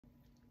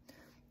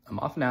I'm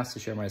often asked to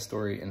share my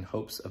story in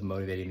hopes of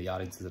motivating the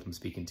audiences that I'm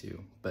speaking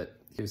to, but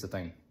here's the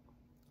thing.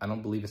 I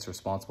don't believe it's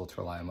responsible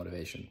to rely on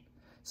motivation.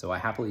 So I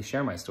happily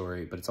share my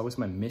story, but it's always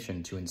my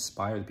mission to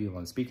inspire the people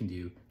I'm speaking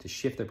to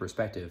shift their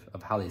perspective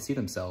of how they see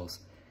themselves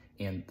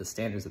and the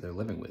standards that they're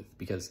living with.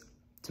 Because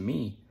to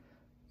me,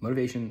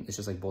 motivation is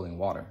just like boiling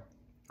water.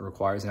 It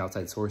requires an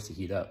outside source to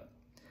heat up.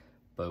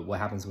 But what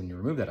happens when you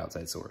remove that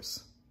outside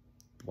source?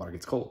 The water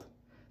gets cold.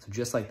 So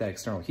just like that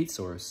external heat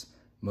source,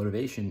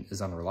 motivation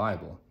is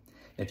unreliable.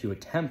 And if you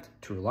attempt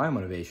to rely on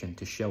motivation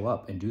to show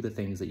up and do the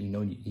things that you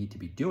know you need to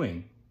be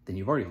doing, then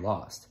you've already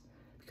lost.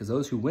 Because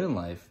those who win in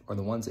life are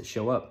the ones that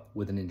show up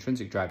with an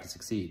intrinsic drive to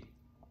succeed.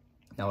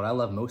 Now, what I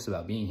love most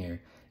about being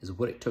here is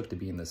what it took to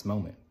be in this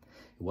moment.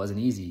 It wasn't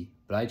easy,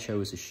 but I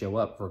chose to show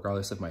up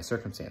regardless of my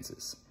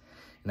circumstances.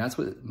 And that's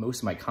what most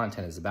of my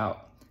content is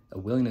about, a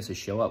willingness to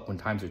show up when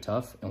times are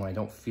tough and when I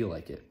don't feel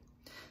like it.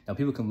 Now,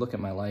 people can look at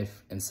my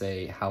life and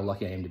say how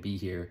lucky I am to be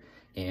here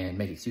and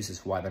make excuses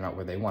for why they're not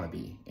where they want to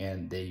be,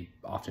 and they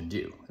often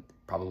do,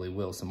 probably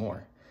will some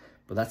more.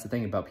 But that's the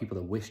thing about people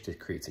that wish to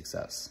create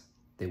success.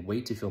 They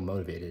wait to feel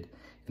motivated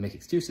and make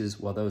excuses,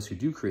 while those who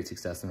do create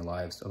success in their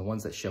lives are the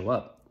ones that show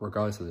up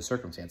regardless of their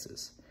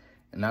circumstances.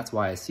 And that's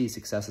why I see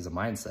success as a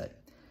mindset.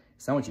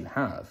 It's not what you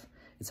have,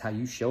 it's how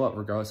you show up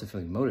regardless of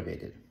feeling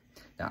motivated.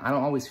 Now, I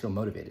don't always feel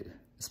motivated,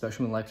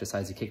 especially when life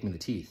decides to kick me in the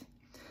teeth.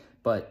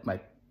 But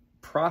my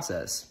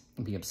process,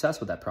 and being obsessed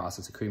with that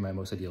process of creating my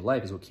most ideal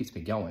life, is what keeps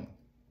me going.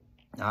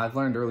 Now, I've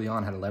learned early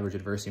on how to leverage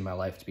adversity in my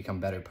life to become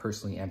better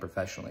personally and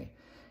professionally.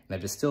 And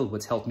I've distilled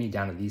what's helped me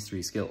down to these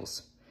 3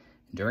 skills: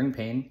 enduring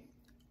pain,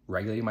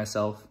 regulating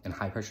myself in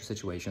high-pressure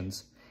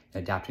situations,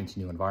 and adapting to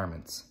new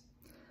environments.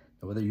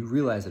 Now, whether you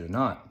realize it or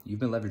not, you've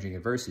been leveraging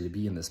adversity to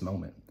be in this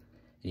moment.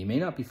 And you may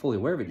not be fully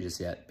aware of it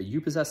just yet, but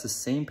you possess the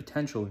same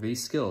potential of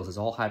these skills as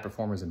all high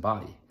performers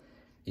embody.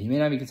 And you may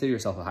not even consider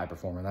yourself a high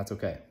performer, and that's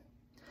okay.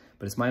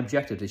 But it's my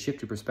objective to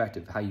shift your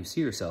perspective of how you see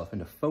yourself and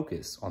to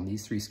focus on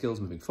these 3 skills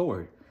moving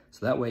forward,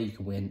 so that way you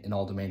can win in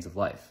all domains of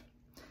life.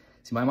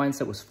 See, my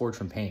mindset was forged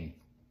from pain.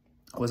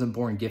 I wasn't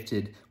born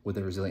gifted with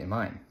a resilient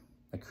mind.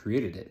 I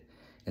created it.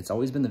 And it's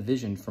always been the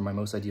vision for my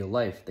most ideal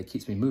life that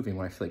keeps me moving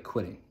when I feel like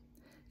quitting.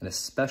 And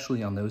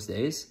especially on those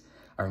days,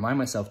 I remind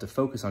myself to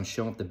focus on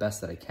showing up the best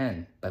that I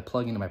can by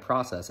plugging into my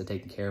process of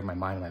taking care of my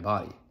mind and my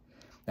body.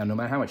 Now, no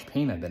matter how much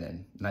pain I've been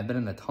in, and I've been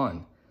in a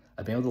ton,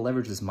 I've been able to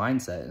leverage this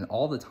mindset in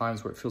all the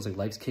times where it feels like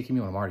life's kicking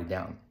me when I'm already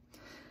down.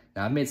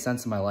 Now, I've made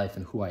sense of my life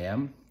and who I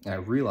am, and I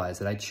realize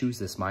that I choose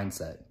this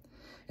mindset.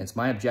 And it's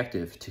my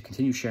objective to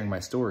continue sharing my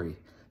story,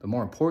 but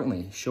more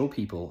importantly, show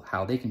people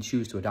how they can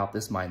choose to adopt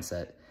this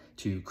mindset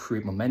to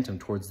create momentum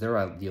towards their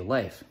ideal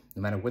life,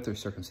 no matter what their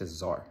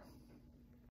circumstances are.